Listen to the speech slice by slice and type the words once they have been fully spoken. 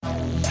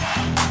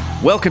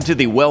Welcome to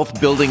the Wealth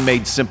Building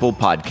Made Simple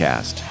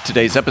podcast.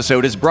 Today's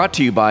episode is brought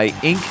to you by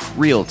Inc.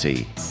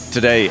 Realty.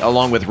 Today,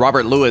 along with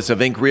Robert Lewis of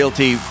Inc.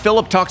 Realty,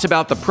 Philip talks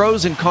about the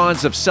pros and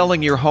cons of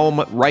selling your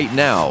home right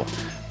now,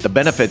 the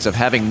benefits of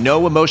having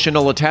no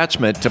emotional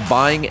attachment to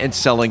buying and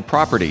selling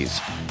properties,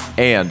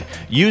 and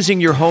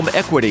using your home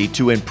equity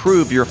to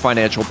improve your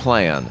financial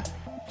plan.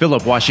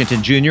 Philip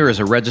Washington Jr. is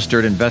a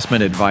registered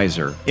investment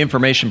advisor.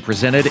 Information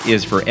presented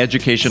is for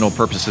educational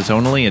purposes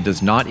only and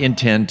does not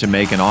intend to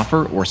make an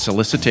offer or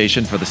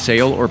solicitation for the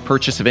sale or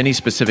purchase of any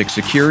specific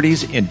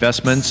securities,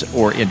 investments,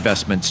 or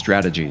investment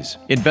strategies.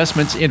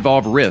 Investments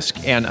involve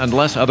risk and,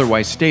 unless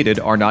otherwise stated,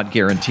 are not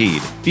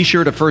guaranteed. Be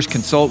sure to first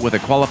consult with a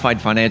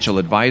qualified financial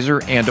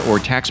advisor and/or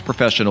tax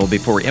professional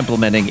before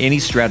implementing any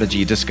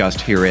strategy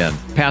discussed herein.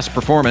 Past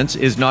performance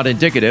is not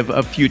indicative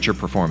of future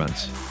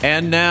performance.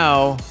 And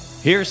now,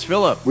 here's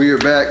Philip. We are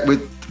back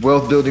with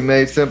Wealth Building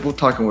Made Simple,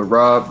 talking with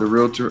Rob, the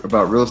realtor,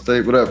 about real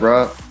estate. What up,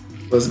 Rob?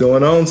 What's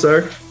going on,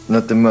 sir?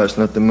 Nothing much,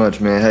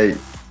 man. Hey,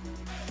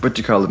 what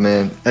you call it,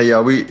 man? Hey,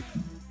 y'all,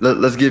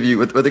 let's give you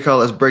what they call.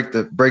 Let's break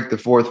the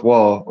fourth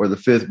wall or the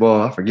fifth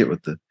wall. I forget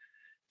what the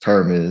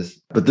term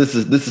is, but this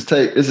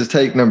is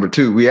take number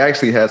 2. We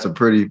actually had some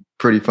pretty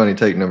funny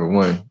take number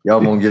 1. Y'all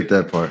won't get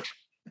that part.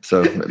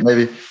 So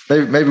maybe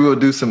we'll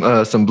do some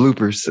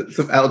bloopers,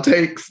 some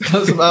outtakes,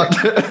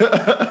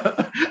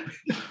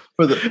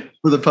 for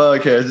the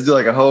podcast. Just do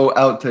like a whole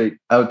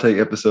outtake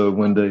episode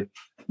one day.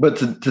 But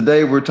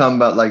today we're talking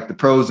about like the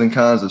pros and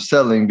cons of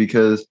selling,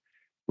 because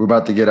we're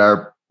about to get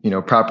our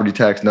property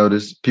tax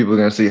notice. People are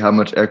going to see how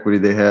much equity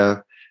they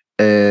have,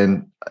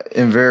 and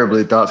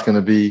invariably the thought's going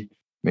to be,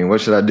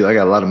 what should I do? I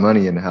got a lot of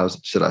money in the house.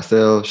 Should I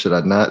sell? Should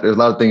I not? There's a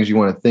lot of things you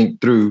want to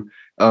think through.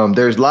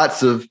 There's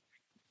lots of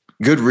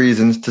good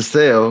reasons to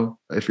sell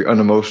if you're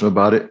unemotional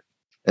about it.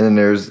 And then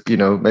there's,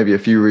 maybe a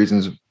few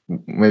reasons,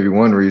 maybe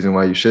one reason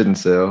why you shouldn't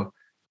sell,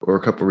 or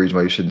a couple of reasons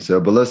why you shouldn't sell.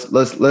 But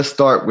let's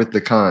start with the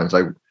cons.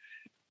 Like,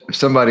 if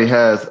somebody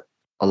has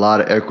a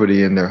lot of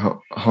equity in their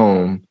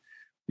home,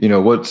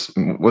 what's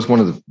one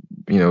of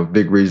the,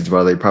 big reasons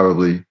why they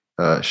probably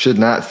should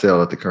not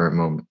sell at the current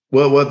moment?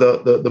 Well,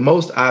 the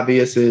most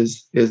obvious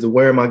is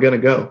where am I going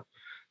to go?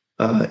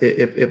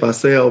 If I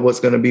sell, what's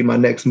going to be my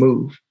next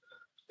move?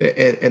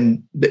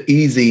 And the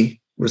easy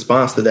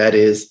response to that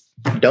is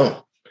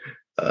don't.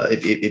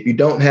 If you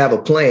don't have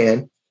a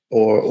plan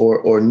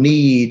or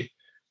need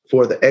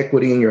for the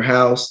equity in your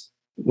house,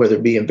 whether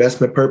it be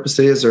investment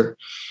purposes or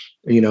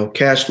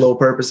cash flow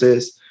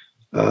purposes,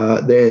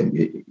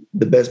 then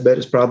the best bet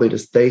is probably to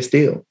stay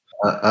still.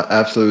 I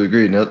absolutely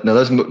agree. Now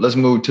let's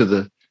move to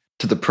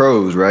the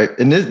pros, right?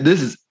 And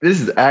this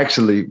is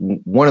actually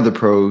one of the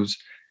pros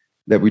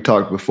that we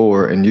talked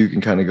before, and you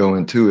can kind of go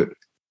into it.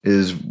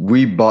 Is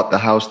we bought the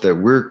house that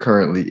we're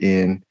currently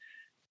in,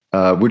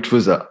 which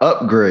was an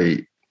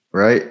upgrade,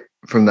 right,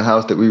 from the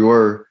house that we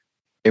were.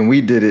 And we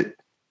did it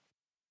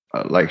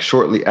like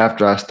shortly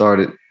after I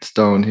started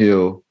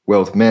Stonehill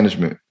Wealth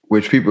Management,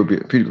 which people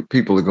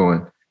are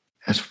going,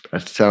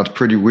 that sounds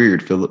pretty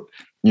weird, Philip.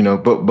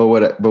 But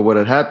what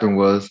had happened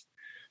was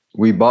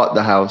we bought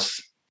the house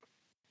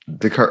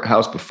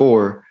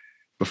before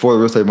the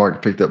real estate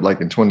market picked up, like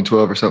in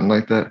 2012 or something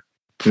like that,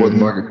 before the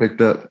market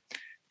picked up.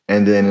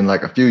 And then in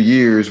like a few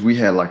years, we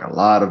had like a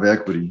lot of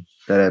equity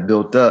that had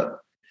built up.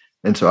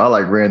 And so I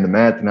like ran the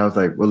math, and I was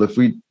like, well, if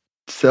we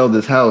sell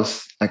this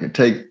house, I could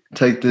take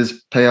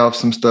this, pay off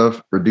some stuff,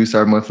 reduce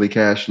our monthly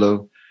cash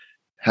flow,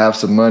 have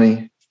some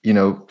money,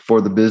 for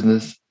the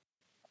business,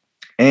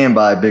 and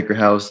buy a bigger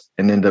house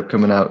and end up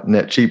coming out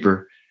net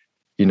cheaper,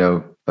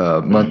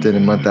 month in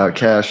and month out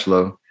cash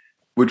flow,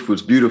 which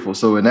was beautiful.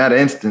 So in that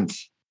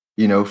instance,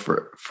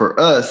 for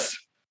us,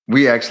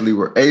 we actually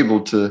were able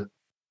to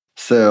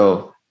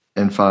sell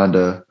and find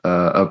a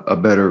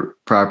better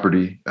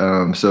property.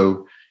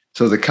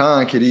 So the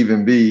con could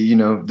even be,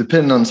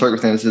 depending on the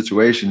circumstance and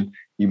situation,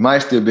 you might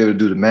still be able to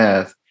do the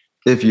math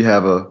if you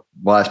have a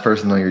wise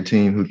person on your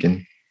team who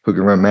can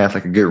run math,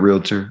 like a good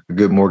realtor, a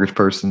good mortgage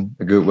person,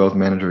 a good wealth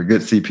manager, a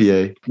good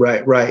CPA.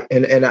 Right.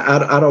 And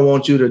I don't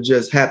want you to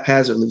just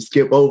haphazardly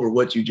skip over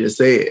what you just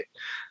said.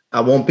 I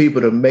want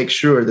people to make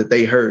sure that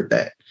they heard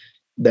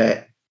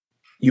that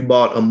you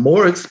bought a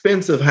more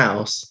expensive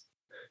house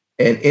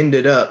and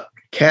ended up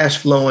cash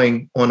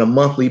flowing on a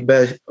monthly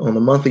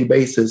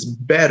basis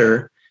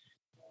better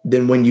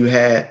than when you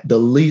had the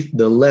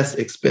less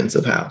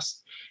expensive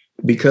house,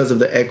 because of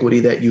the equity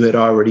that you had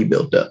already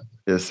built up.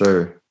 Yes,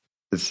 sir.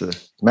 It's a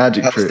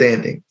magic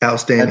trick.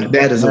 Outstanding.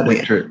 That is a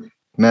win. Trick.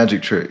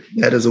 Magic trick.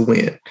 That is a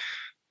win.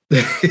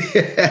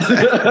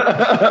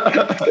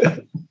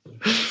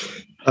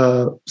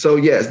 So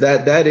yes,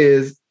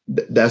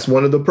 that's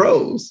one of the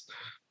pros.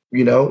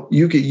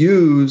 You could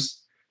use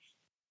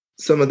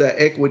some of that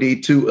equity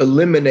to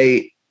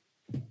eliminate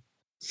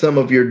some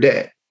of your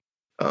debt,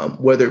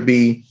 whether it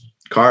be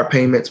car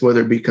payments,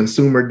 whether it be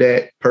consumer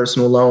debt,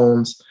 personal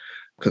loans,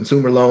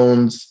 consumer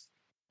loans.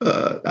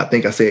 I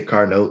think I said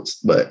car notes,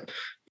 but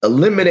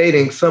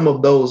eliminating some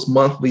of those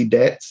monthly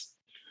debts,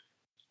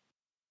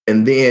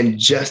 and then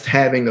just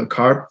having a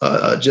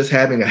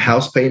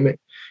house payment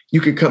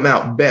you could come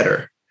out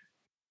better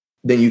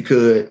than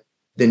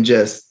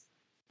just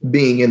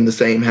being in the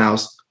same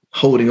house,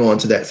 holding on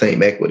to that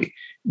same equity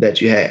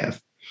that you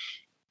have.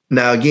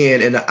 Now,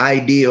 again, in the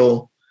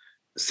ideal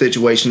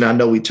situation, I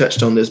know we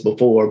touched on this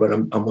before, but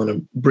I'm going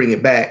to bring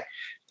it back.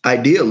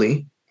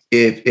 Ideally,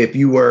 if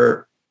you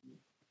were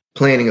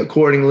planning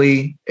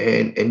accordingly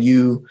and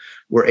you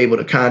were able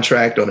to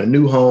contract on a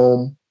new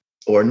home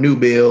or a new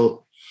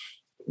build,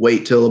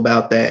 wait till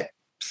about that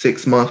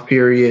 6-month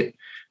period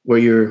where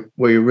you're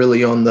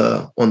really on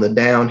the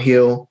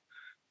downhill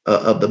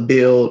of the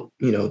build,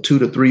 2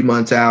 to 3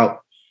 months out.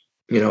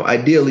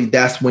 Ideally,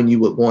 that's when you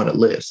would want to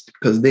list,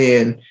 because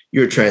then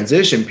your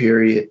transition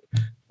period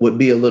would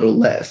be a little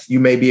less. You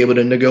may be able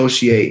to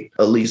negotiate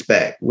a lease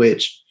back,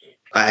 which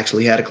I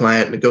actually had a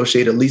client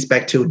negotiate a lease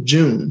back till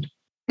June.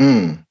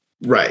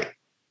 Right.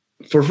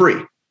 For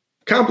free.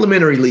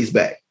 Complimentary lease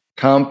back.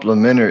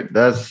 Complimentary.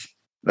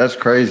 That's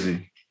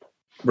crazy.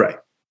 Right.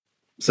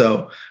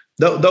 So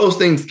those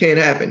things can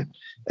happen.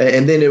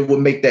 And then it will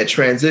make that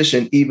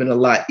transition even a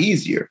lot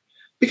easier,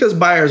 because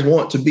buyers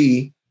want to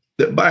be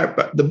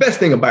the best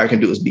thing a buyer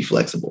can do is be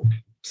flexible.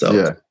 So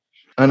yeah,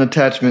 an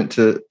attachment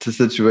to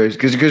situations,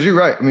 because you're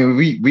right. I mean,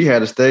 we had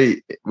to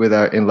stay with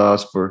our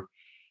in-laws for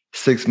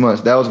 6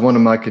 months. That was one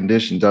of my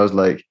conditions. I was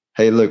like,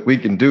 hey, look, we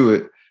can do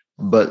it,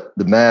 but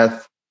the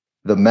math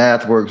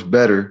works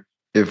better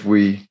if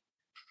we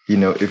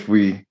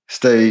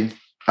stay.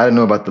 I didn't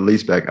know about the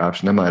leaseback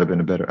option. That might have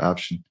been a better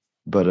option,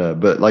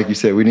 but like you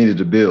said, we needed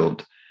to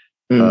build,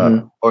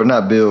 or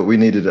not build. We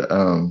needed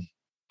to.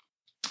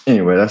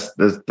 Anyway, that's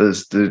we'll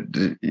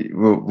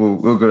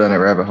go down that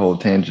rabbit hole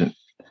tangent.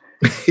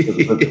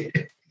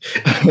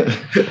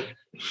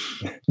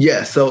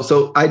 Yeah.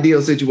 So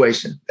ideal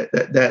situation.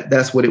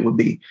 That's what it would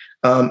be.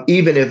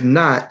 Even if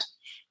not,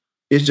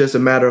 it's just a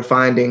matter of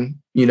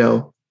finding,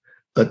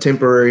 a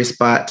temporary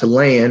spot to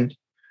land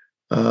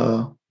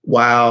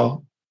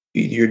while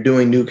you're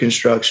doing new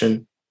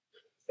construction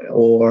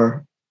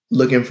or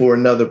looking for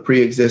another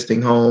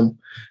pre-existing home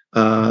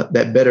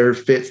that better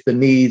fits the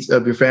needs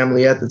of your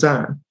family at the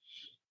time.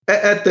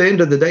 At the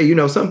end of the day,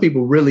 some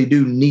people really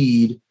do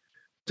need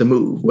to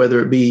move, whether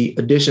it be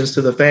additions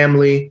to the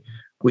family.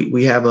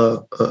 We have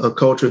a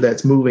culture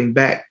that's moving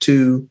back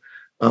to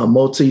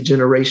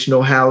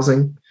multi-generational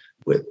housing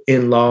with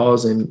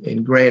in-laws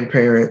and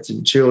grandparents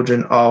and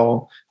children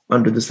all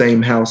under the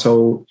same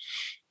household.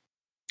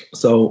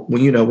 So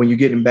when you're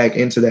getting back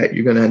into that,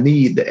 you're going to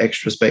need the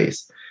extra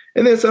space.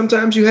 And then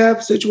sometimes you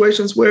have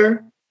situations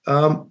where,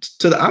 to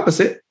the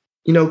opposite,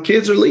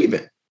 kids are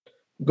leaving,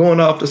 going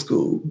off to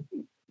school,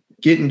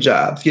 getting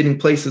jobs, getting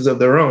places of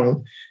their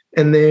own.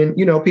 And then,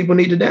 people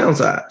need to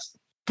downsize.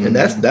 And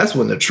that's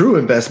when the true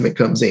investment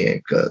comes in,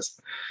 because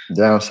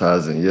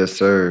downsizing. Yes,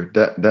 sir.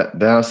 That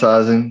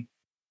downsizing.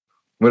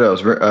 What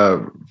else?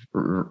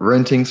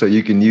 Renting, so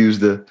you can use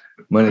the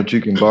money that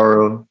you can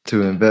borrow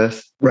to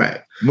invest.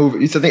 Right.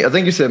 I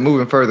think you said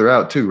moving further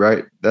out too,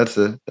 right? That's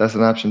an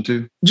option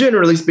too.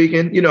 Generally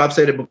speaking, I've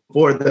said it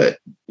before that,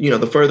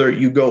 the further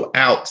you go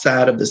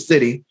outside of the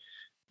city,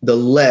 the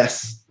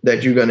less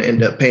that you're going to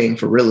end up paying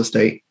for real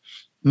estate.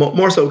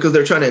 More so because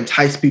they're trying to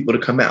entice people to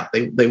come out.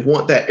 They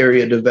want that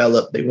area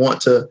developed. They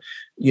want to,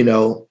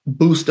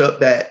 boost up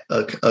that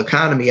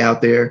economy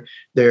out there.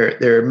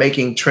 They're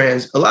making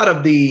a lot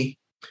of the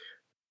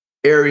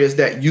areas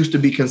that used to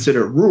be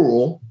considered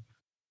rural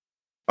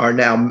are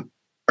now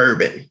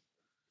urban.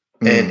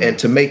 And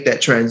to make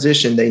that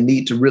transition, they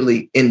need to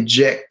really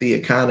inject the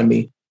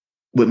economy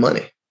with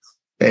money.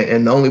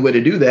 And the only way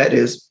to do that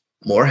is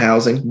more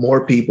housing,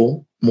 more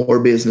people, more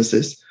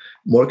businesses,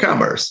 more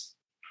commerce.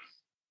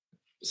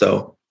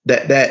 So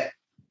that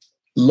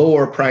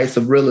lower price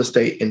of real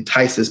estate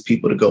entices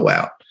people to go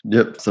out.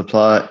 Yep.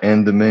 Supply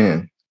and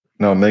demand.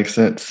 No, it makes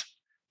sense.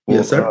 Well,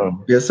 yes, sir.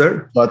 Yes,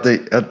 sir. I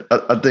think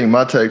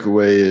my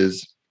takeaway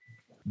is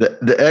that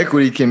the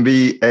equity can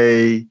be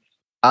a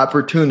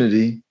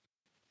opportunity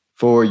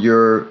for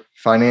your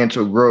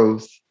financial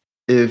growth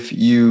if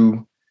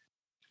you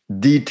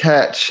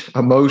detach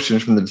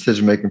emotions from the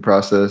decision-making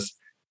process,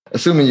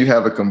 assuming you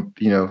have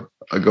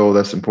a goal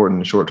that's important in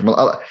the short term.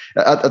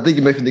 I think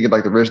it makes me think of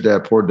like the Rich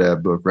Dad, Poor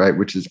Dad book, right?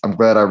 Which is, I'm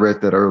glad I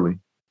read that early,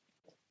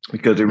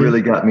 because it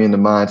really got me in the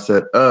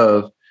mindset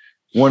of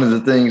one of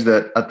the things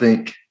that I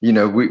think,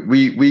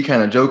 we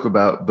kind of joke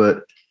about,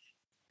 but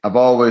I've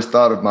always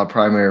thought of my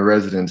primary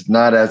residence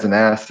not as an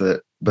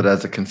asset, but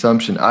as a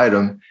consumption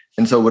item.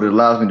 And so what it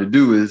allows me to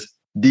do is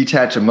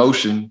detach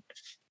emotion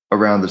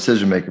around the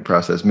decision-making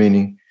process,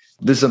 meaning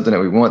this is something that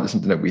we want, this is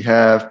something that we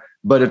have.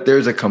 But if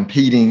there's a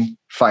competing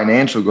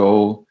financial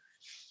goal,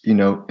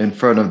 in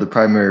front of the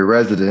primary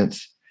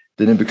residence,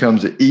 then it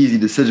becomes an easy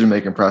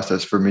decision-making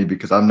process for me,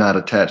 because I'm not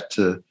attached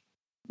to,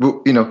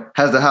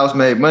 has the house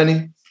made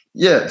money?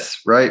 Yes,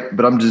 right?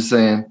 But I'm just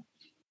saying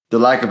the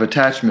lack of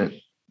attachment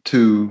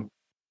to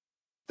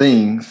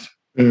things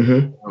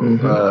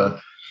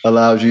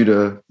allows you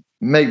to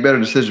make better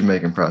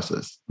decision-making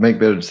process, make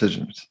better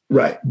decisions.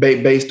 Right.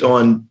 Based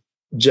on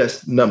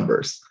just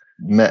numbers.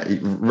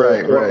 Right.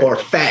 Or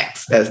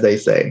facts, as they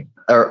say.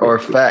 or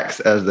facts,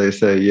 as they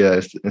say. Yeah,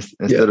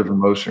 instead of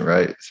emotion,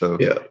 right? So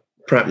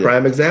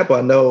prime example.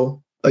 I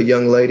know a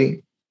young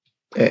lady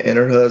and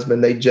her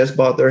husband. They just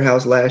bought their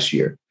house last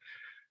year,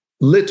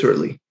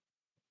 literally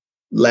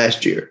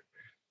last year,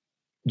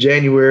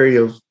 January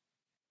of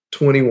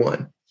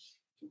 21.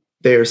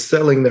 They are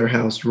selling their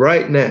house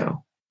right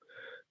now,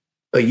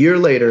 a year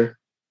later,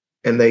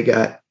 and they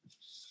got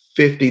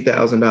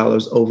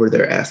 $50,000 over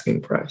their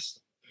asking price.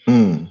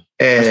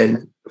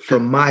 And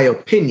from my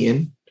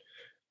opinion,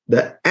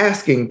 the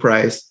asking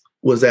price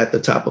was at the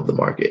top of the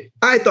market.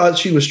 I thought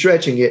she was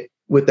stretching it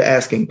with the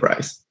asking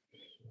price.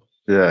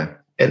 Yeah.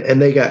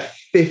 And they got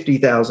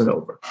 $50,000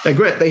 over. Now,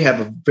 Grant, they have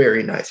a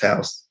very nice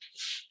house.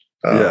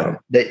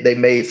 They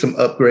made some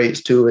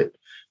upgrades to it.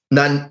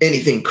 Not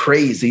anything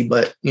crazy,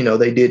 but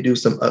they did do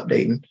some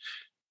updating.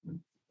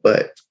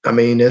 But I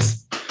mean,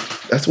 that's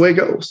the way it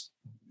goes.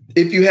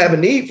 If you have a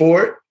need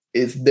for it,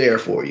 it's there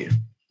for you.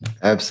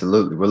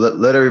 Absolutely. Well,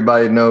 let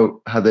everybody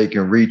know how they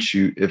can reach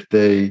you if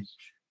they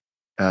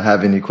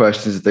have any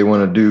questions, if they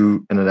want to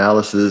do an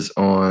analysis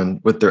on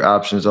what their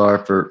options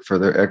are for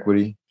their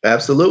equity.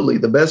 Absolutely.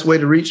 The best way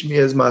to reach me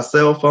is my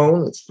cell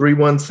phone. It's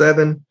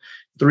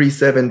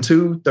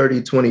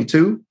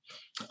 317-372-3022.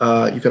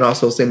 You can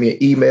also send me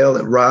an email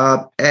at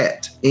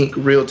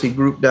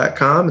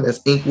rob@inkrealtygroup.com, and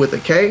that's Ink with a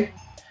K.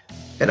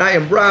 And I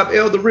am Rob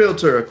L. the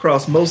Realtor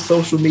across most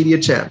social media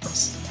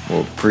channels.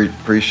 Well,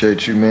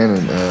 appreciate you, man,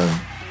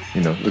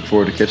 and look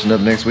forward to catching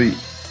up next week.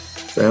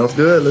 Sounds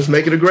good. Let's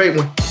make it a great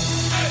one.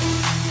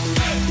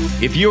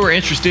 If you are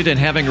interested in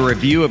having a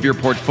review of your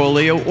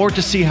portfolio or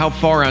to see how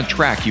far on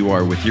track you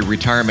are with your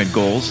retirement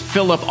goals,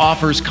 Philip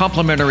offers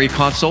complimentary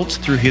consults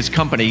through his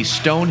company,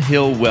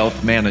 Stonehill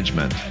Wealth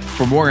Management.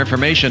 For more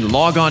information,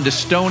 log on to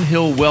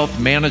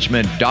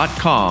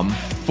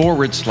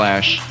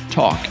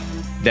stonehillwealthmanagement.com/talk.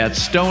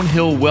 That's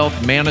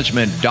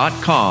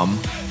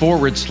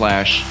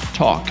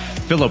stonehillwealthmanagement.com/talk.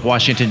 Philip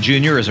Washington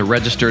Jr. is a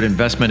registered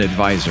investment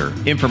advisor.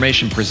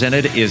 Information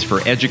presented is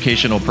for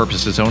educational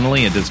purposes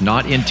only and does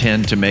not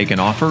intend to make an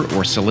offer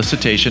or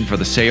solicitation for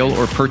the sale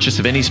or purchase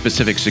of any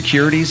specific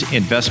securities,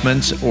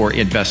 investments, or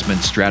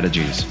investment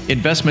strategies.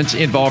 Investments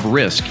involve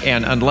risk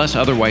and, unless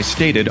otherwise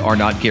stated, are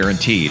not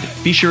guaranteed.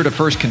 Be sure to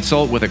first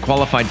consult with a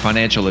qualified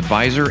financial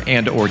advisor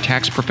and/or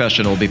tax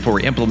professional before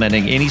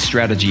implementing any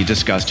strategy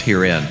discussed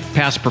herein.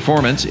 Past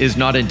performance is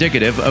not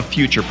indicative of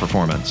future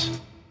performance.